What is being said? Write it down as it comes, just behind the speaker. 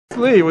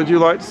Lee, would you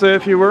like to say a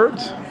few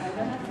words?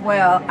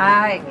 Well,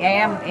 I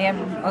am in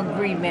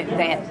agreement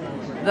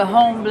that the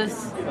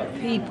homeless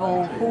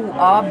people who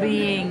are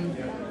being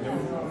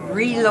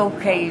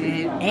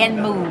relocated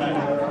and moved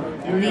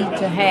need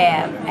to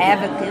have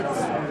advocates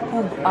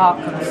who are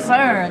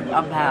concerned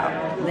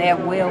about their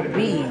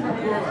well-being.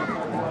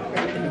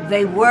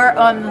 They were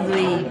under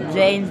the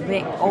James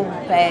Beck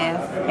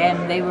overpass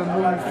and they were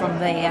moved from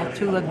there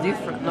to a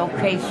different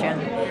location,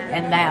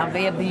 and now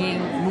they're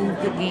being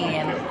moved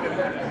again.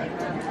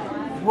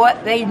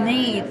 What they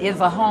need is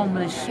a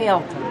homeless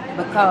shelter,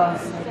 because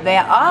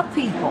there are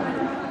people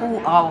who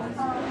are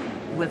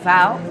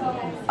without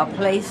a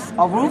place,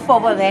 a roof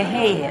over their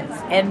heads,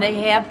 and they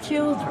have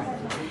children.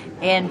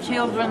 And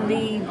children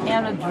need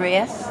an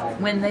address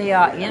when they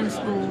are in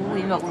school.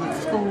 You know,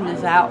 school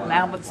is out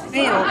now, but still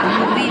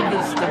you need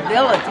the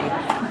stability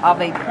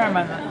of a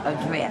permanent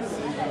address.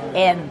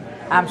 And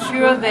I'm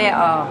sure there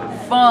are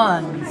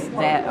funds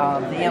that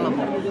are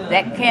available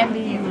that can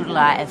be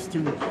utilized to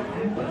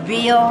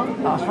build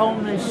a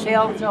homeless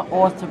shelter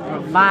or to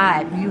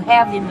provide. You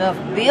have enough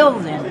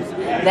buildings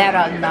that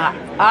are not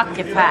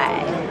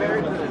occupied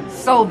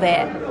so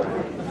that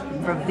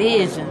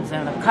provisions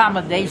and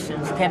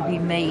accommodations can be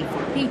made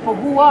for people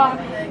who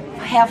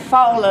have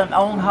fallen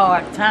on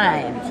hard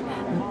times,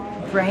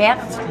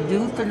 perhaps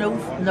due to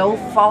no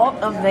fault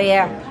of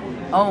their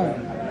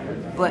own.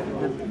 But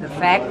the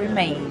fact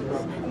remains,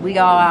 we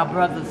are our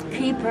brother's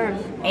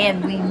keepers,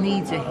 and we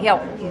need to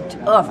help each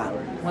other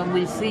when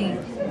we see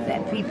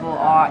that people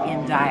are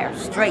in dire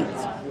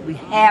straits. We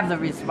have the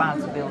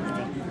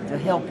responsibility to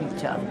help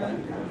each other.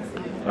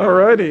 All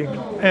righty.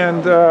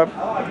 And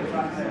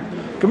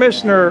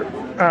Commissioner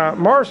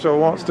Marshall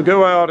wants to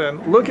go out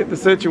and look at the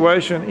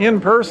situation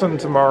in person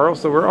tomorrow,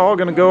 so we're all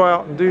going to go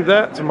out and do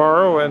that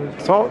tomorrow and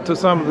talk to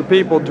some of the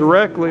people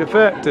directly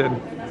affected.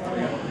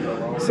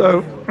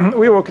 So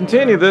we will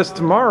continue this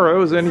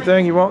tomorrow. Is there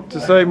anything you want to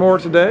say more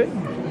today?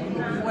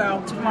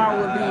 Well, tomorrow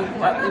will be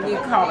what we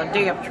call a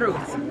day of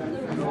truth.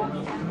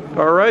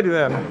 All righty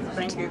then.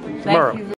 Thank you. Tomorrow. Thank you.